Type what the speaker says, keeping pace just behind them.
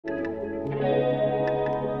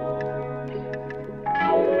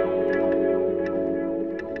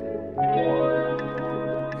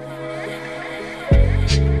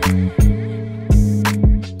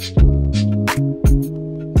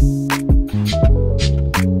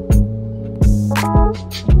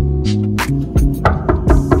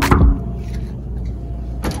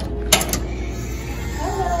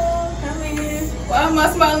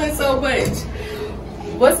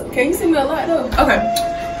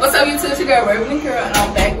What's up YouTube, it's your girl Raven Carol, and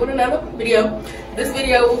I'm back with another video. This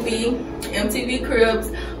video will be MTV Cribs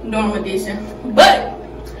Dorm Edition. But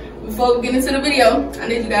before we get into the video, I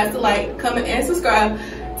need you guys to like, comment, and subscribe.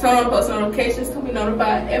 Turn on post notifications to be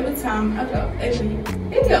notified every time I drop a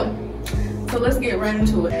video. So let's get right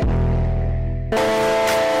into it.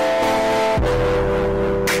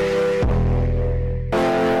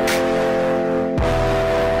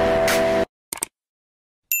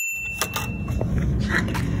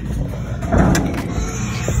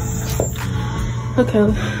 Okay,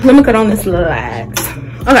 let me cut on this light.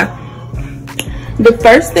 Okay, the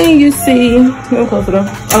first thing you see, let me close it up.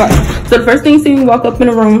 Okay, so the first thing you see when you walk up in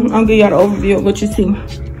the room, I'll give y'all the overview of what you see.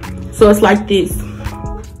 So it's like this.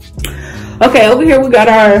 Okay, over here we got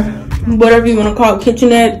our, whatever you want to call it,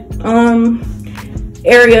 kitchenette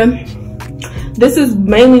area. This is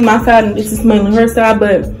mainly my side and this is mainly her side,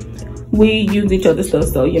 but we use each other's stuff,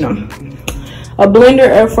 so you know. A blender,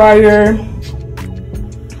 air fryer,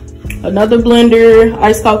 another blender,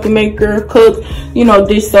 iced coffee maker, cook, you know,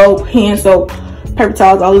 dish soap, hand soap, paper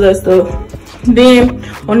towels, all of that stuff. Then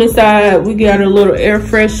on this side we got a little air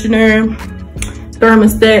freshener,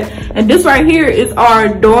 thermostat, and this right here is our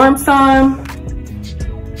dorm sign.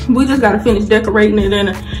 We just gotta finish decorating it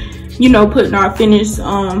and, you know, putting our finished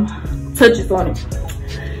touches on it.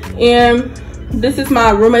 And this is my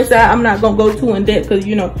roommate side. I'm not gonna go too in depth because,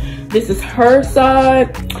 you know, this is her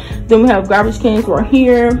side. Then we have garbage cans right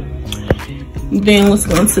here. Then let's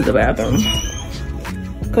go into the bathroom.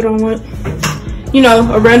 Cut on what? You know,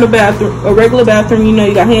 a random bathroom, a regular bathroom. You know,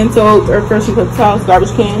 you got hand soap, air freshener, paper towels,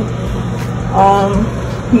 garbage can,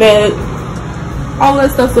 mat, all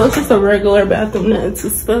that stuff. So it's just a regular bathroom, nothing too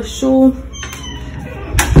special.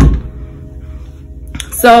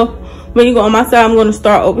 So when you go on my side, I'm gonna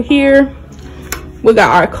start over here. We got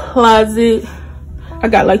our closet. I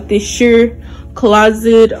got like this sheer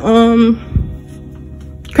closet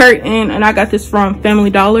curtain, and I got this from Family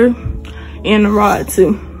Dollar, and the rod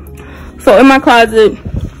too. So in my closet,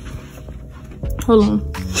 hold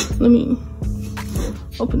on, let me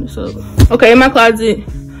open this up. Okay, in my closet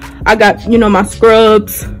I got, you know, my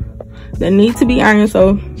scrubs that need to be ironed,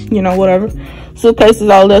 so you know, whatever, suitcases,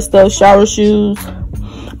 all that stuff, shower shoes,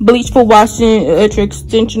 bleach for washing, electric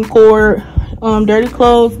extension cord, dirty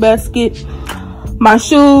clothes basket, my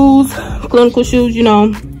shoes, clinical shoes, you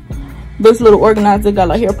know. This little organizer got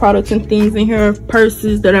like hair products and things in here,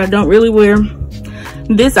 purses that I don't really wear.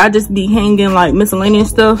 This I just be hanging like miscellaneous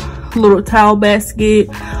stuff, little towel basket.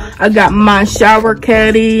 I got my shower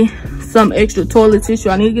caddy, some extra toilet tissue.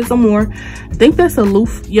 I need to get some more. I think that's a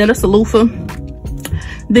loofah. Yeah, that's a loofah.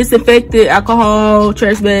 Disinfectant, alcohol,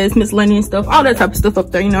 trash bags, miscellaneous stuff, all that type of stuff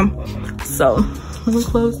up there, you know. So let me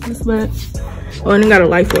close this back. Oh, and I got a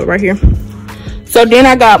light for it right here. So then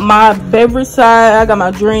I got my beverage side. I got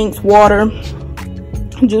my drinks, water,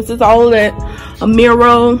 juices, all of that. A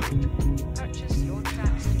mirror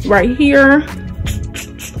right here.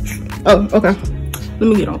 Oh, okay. Let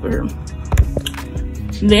me get over here.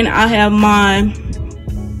 Then I have my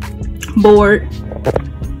board.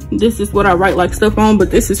 This is what I write like stuff on,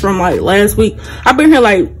 but this is from like last week. I've been here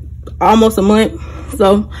like almost a month.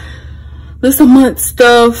 So this is a month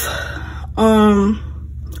stuff.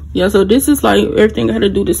 Yeah, so this is like everything I had to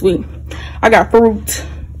do this week. I got fruit,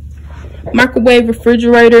 microwave,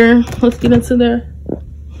 refrigerator. Let's get into the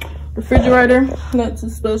refrigerator. That's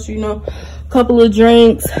special, you know. Couple of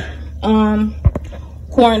drinks,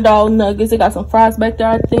 corn dog nuggets. They got some fries back there,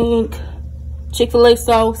 I think. Chick-fil-A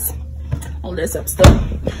sauce, all that type of stuff.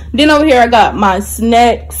 Then over here I got my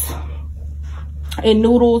snacks and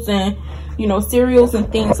noodles and, you know, cereals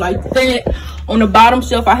and things like that. On the bottom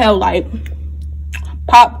shelf I have like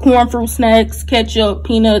popcorn, fruit snacks, ketchup,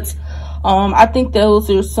 peanuts. I think those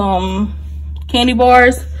are some candy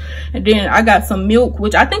bars. And then I got some milk,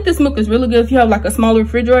 which I think this milk is really good if you have like a smaller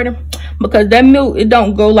refrigerator, because that milk, it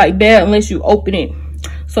don't go like bad unless you open it.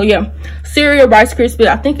 So yeah, cereal, Rice Krispies.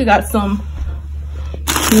 I think I got some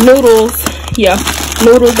noodles. Yeah,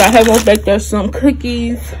 noodles. I have one back there. Some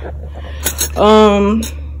cookies,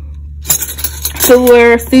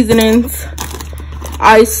 silverware, seasonings,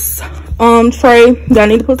 ice tray that I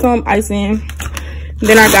need to put some ice in.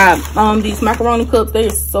 Then I got these macaroni cups. They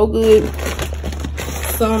are so good.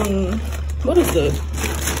 Some, what is it?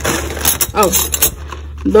 Oh,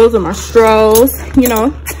 those are my straws, you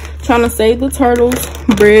know, trying to save the turtles.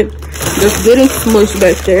 Bread that's good and smushed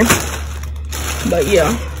back there. But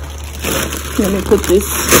yeah, let me put this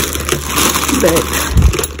back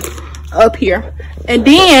up here. And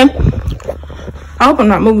then I hope I'm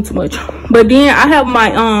not moving too much, but then I have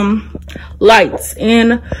my lights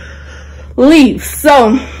and leaves.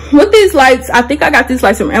 So with these lights, I think I got these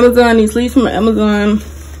lights from Amazon. These leaves from Amazon.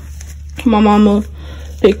 My mama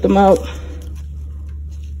picked them out.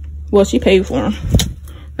 Well, she paid for them.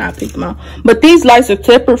 Not picked them out. But these lights are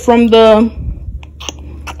separate from the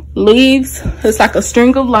leaves. It's like a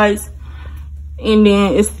string of lights, and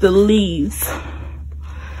then it's the leaves.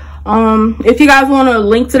 If you guys want a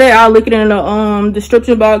link to that, I'll link it in the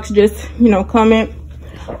description box. Just, you know, comment,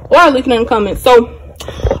 or I'll link it in the comments. So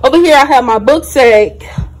over here I have my book sack,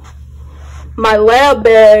 my lab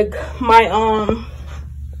bag, my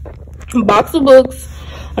box of books,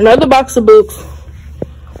 another box of books,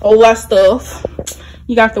 all that stuff.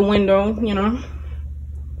 You got the window, you know,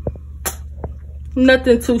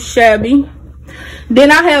 nothing too shabby.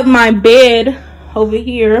 Then I have my bed over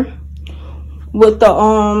here with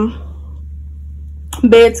the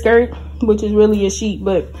bed skirt, which is really a sheet,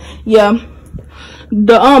 but yeah,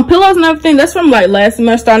 the pillows and everything, that's from like last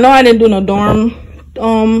semester. I know I didn't do no dorm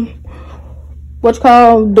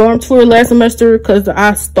dorm tour last semester because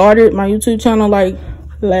I started my YouTube channel like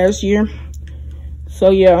last year. So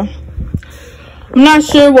yeah, I'm not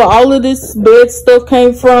sure where all of this bed stuff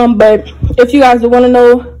came from, but if you guys want to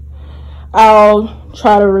know, I'll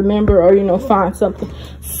try to remember, or, you know, find something.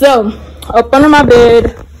 So up under my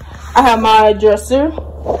bed I have my dresser,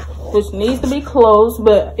 which needs to be closed,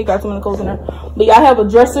 but it got too many clothes in there. But yeah, I have a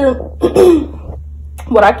dresser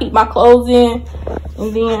what I keep my clothes in,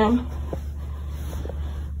 and then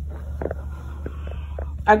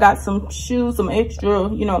I got some shoes, some extra,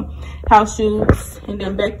 you know, house shoes, and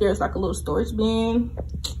then back there's like a little storage bin.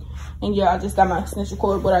 And yeah, I just got my extension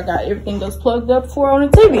cord, but I got everything else plugged up for on the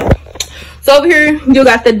TV. So over here you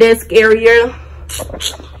got the desk area.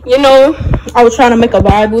 You know, I was trying to make a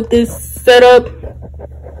vibe with this setup.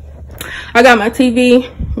 I got my TV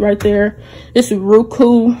right there. It's a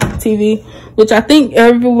Roku TV, which I think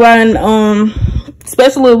everyone,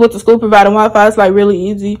 especially with the school providing Wi-Fi, it's like really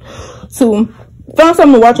easy to find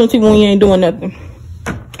something to watch on TV when you ain't doing nothing.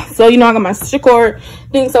 So, you know, I got my stitcher cord,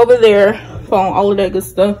 things over there, phone, all of that good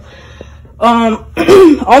stuff. On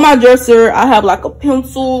my dresser, I have like a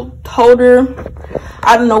pencil holder.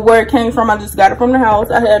 I don't know where it came from. I just got it from the house.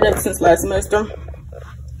 I had it since last semester.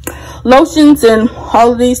 Lotions and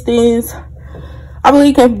all of these things, I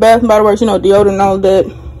believe came from Bath & Body Works, you know, deodorant and all of that,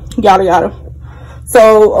 yada yada.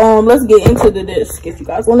 So let's get into the desk if you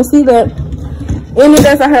guys want to see that. In the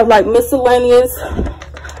desk I have like miscellaneous.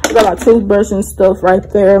 I got like toothbrush and stuff right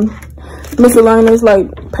there. Miscellaneous like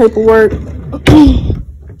paperwork.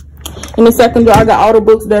 In the second drawer I got all the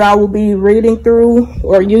books that I will be reading through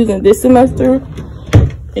or using this semester.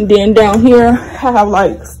 And then down here I have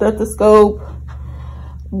like stethoscope,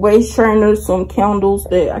 waist trainers, some candles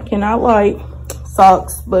that I cannot light,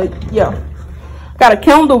 socks, but yeah. Got a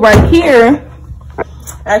candle right here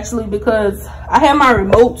actually because I have my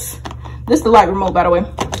remotes. This is the light remote, by the way.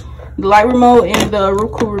 The light remote and the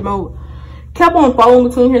Roku remote kept on falling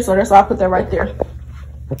between here, so that's why I put that right there.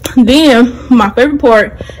 Then my favorite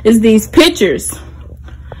part is these pictures.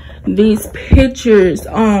 These pictures,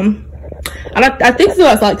 I think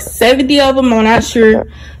there's like 70 of them. I'm not sure.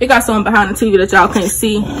 It got something behind the TV that y'all can't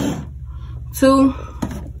see too.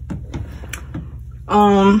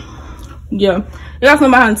 Yeah, it got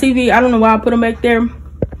something behind the TV. I don't know why I put them back there,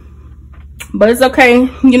 but it's okay.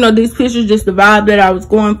 You know, these pictures just the vibe that I was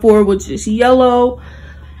going for, which is yellow.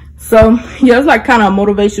 So yeah, it's like kind of a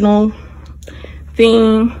motivational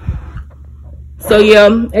thing. So yeah,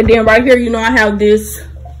 and then right here, you know, I have this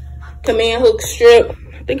command hook strip.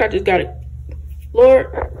 I think I just got it. Lord,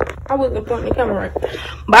 I wasn't pointing the camera right.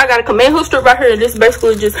 But I got a command hook strip right here. This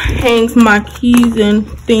basically just hangs my keys and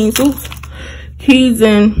things. Oops. Keys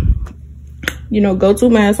and, you know, go-to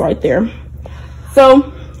mask right there.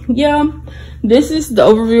 So yeah, this is the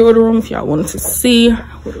overview of the room if y'all wanted to see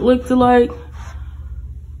what it looked like.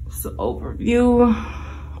 It's an overview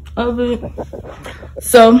of it.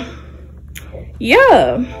 So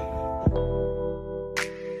yeah.